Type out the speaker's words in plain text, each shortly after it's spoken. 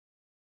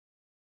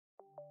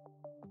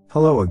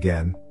Hello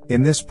again.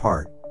 In this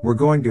part, we're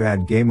going to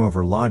add game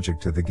over logic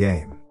to the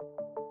game.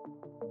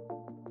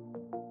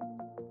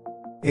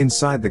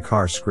 Inside the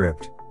car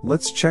script,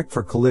 let's check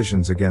for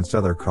collisions against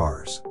other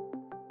cars.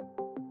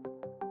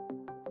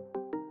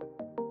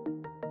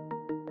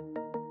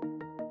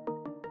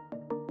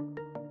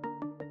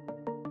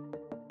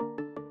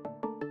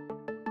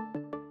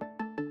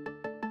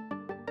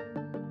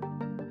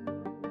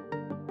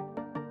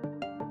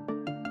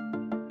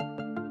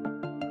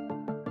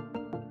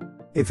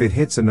 If it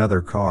hits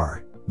another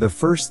car, the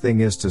first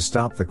thing is to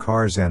stop the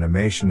car's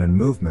animation and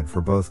movement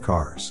for both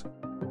cars.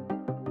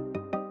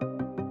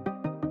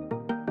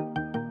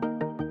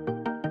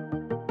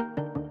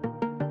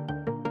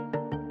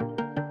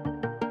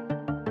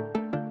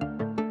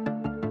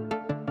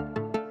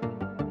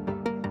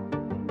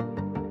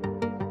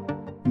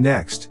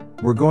 Next,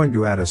 we're going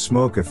to add a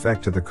smoke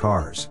effect to the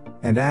cars,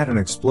 and add an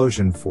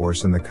explosion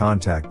force in the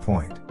contact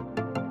point.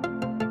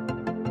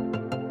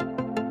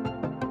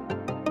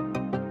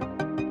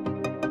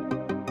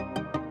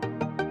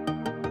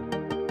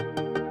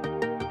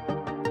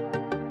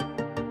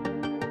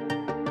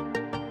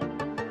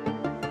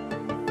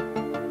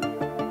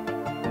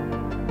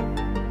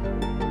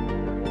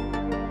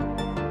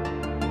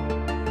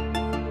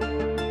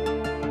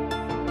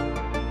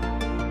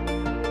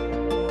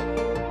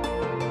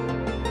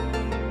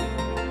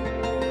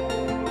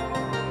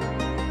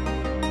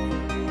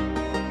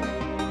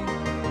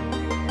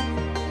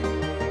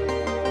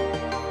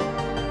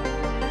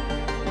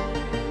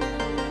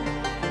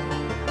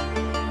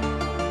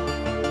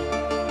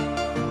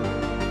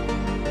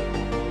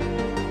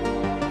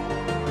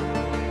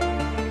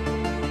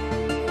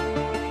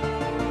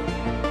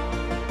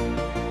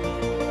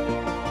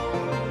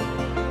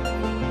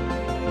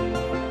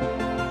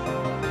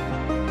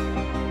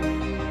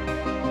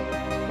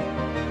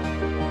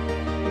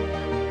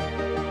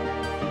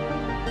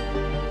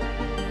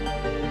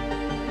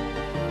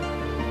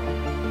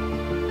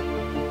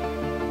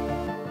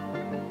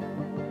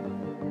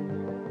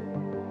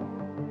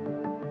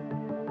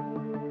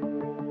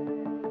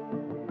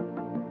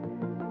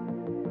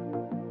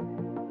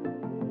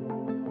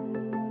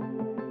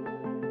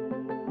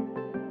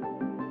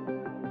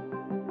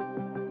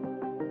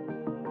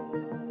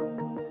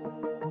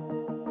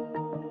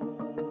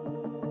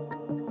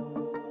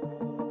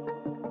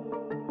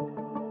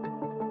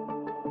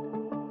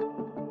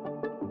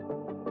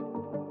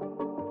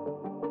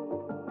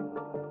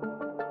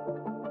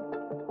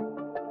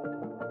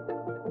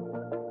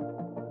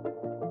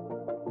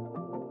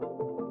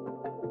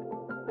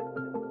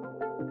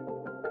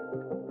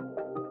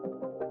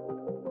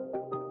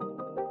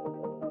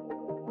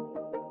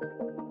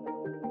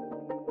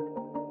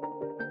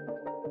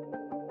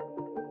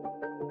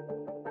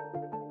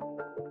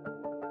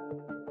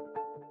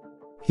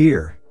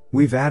 Here,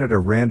 we've added a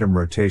random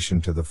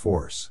rotation to the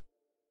force.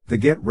 The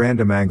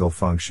getRandomAngle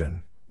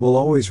function will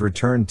always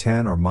return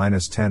 10 or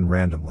 -10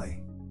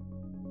 randomly.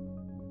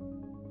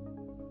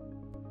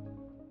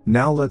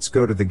 Now let's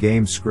go to the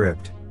game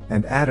script,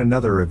 and add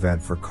another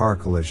event for car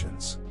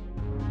collisions.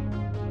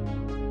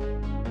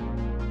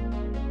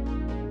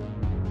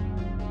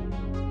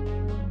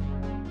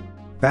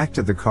 Back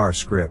to the car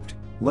script,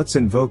 let's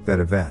invoke that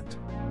event.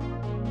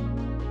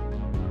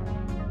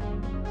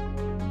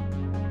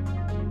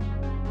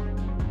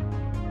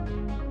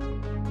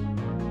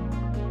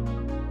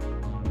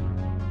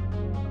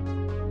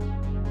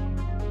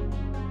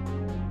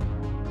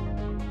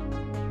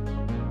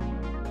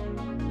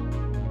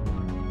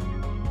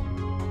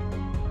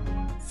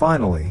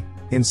 Finally,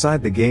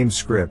 inside the game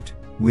script,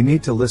 we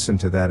need to listen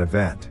to that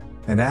event,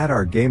 and add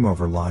our game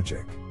over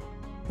logic,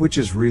 which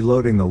is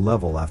reloading the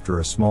level after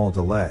a small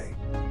delay.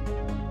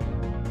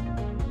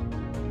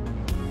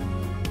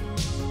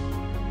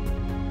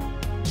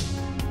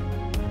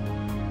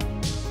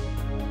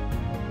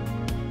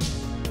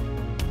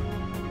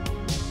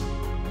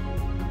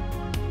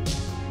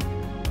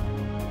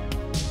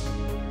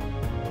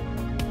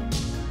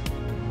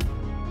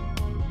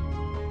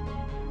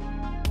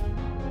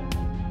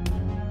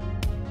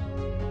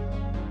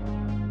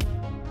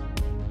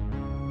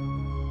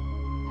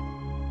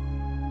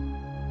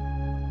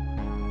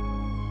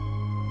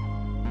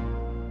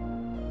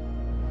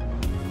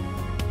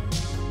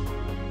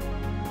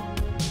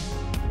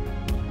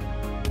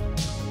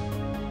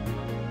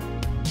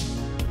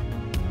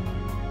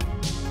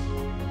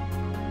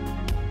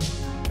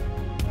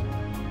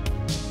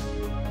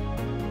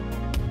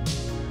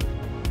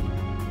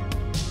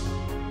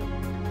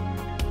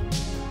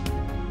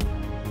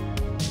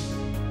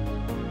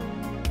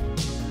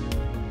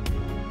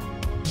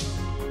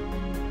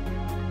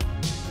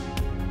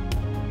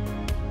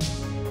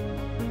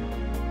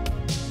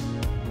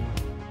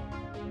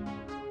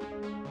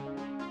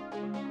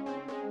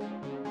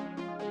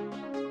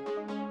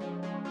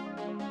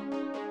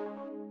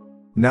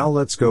 Now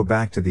let's go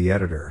back to the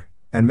editor,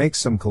 and make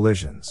some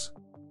collisions.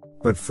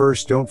 But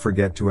first, don't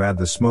forget to add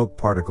the smoke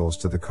particles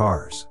to the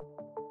cars.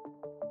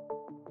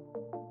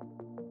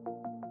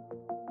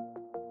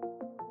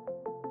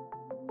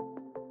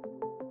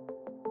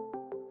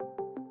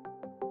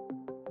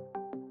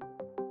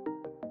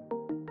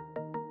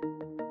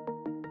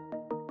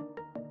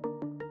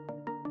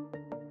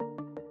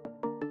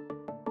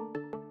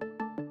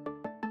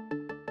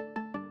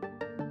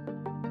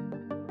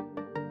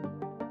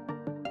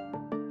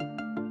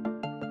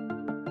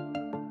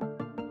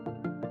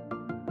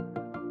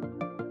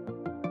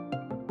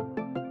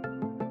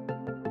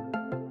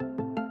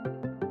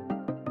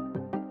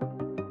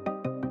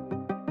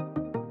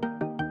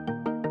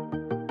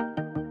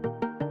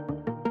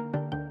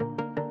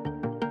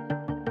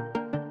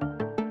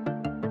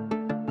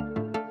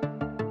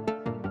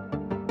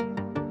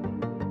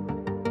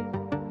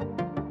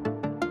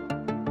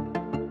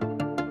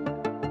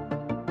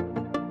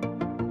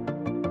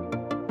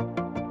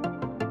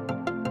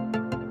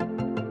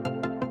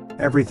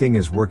 Everything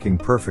is working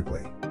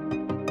perfectly.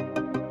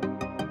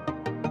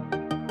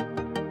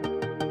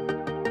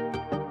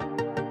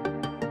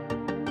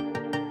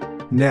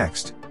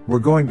 Next, we're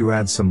going to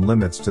add some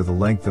limits to the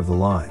length of the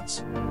lines.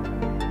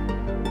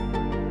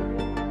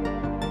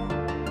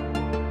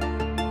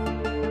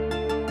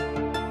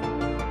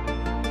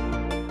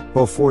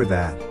 Before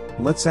that,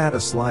 let's add a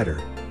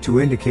slider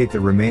to indicate the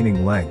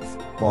remaining length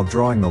while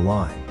drawing the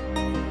line.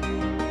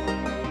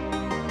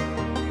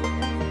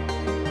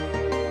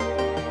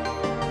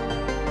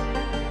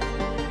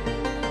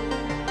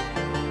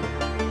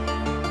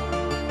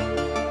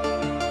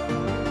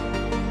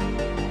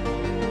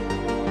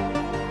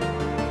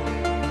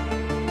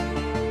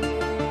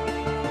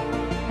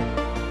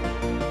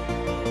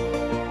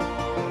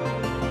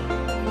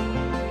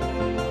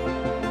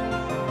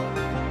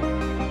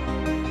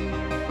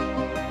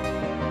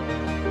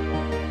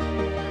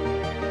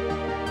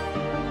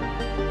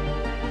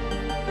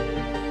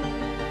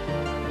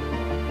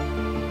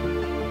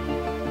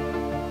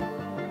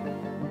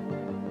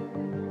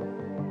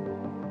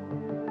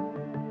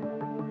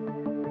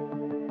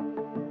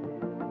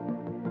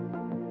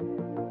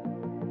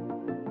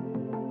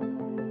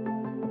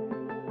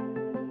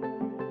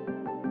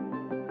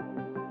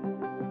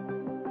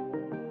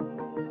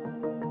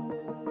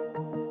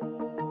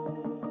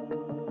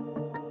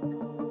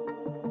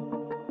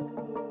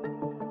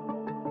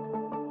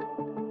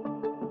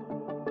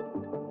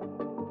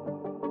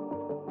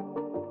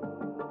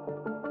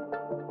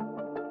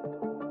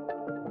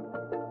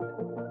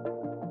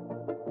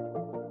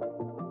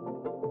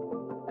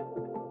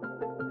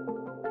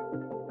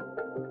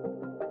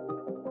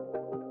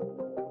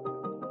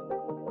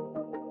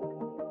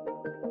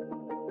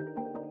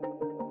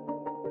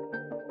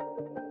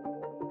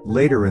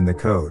 Later in the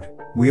code,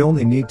 we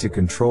only need to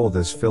control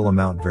this fill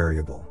amount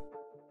variable.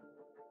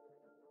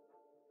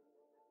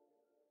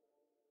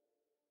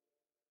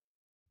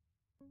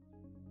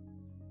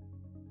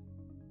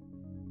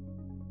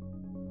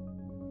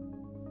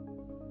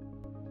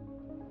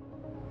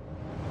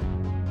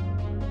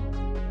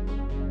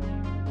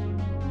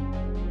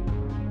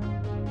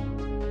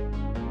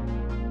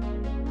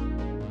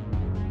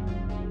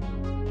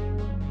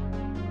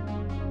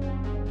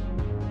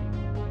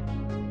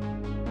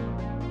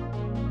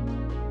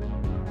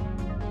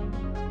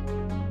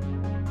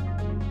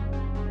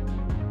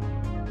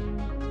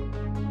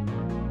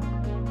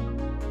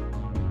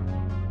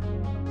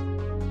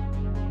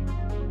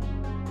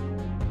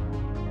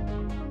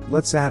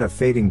 Let's add a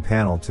fading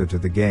panel to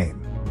the game.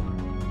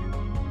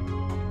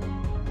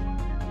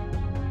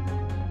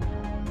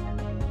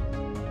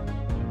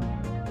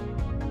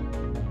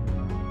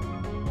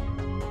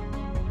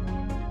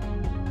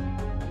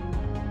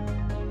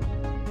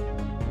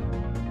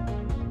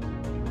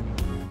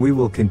 We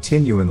will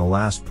continue in the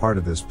last part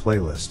of this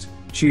playlist.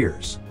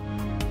 Cheers!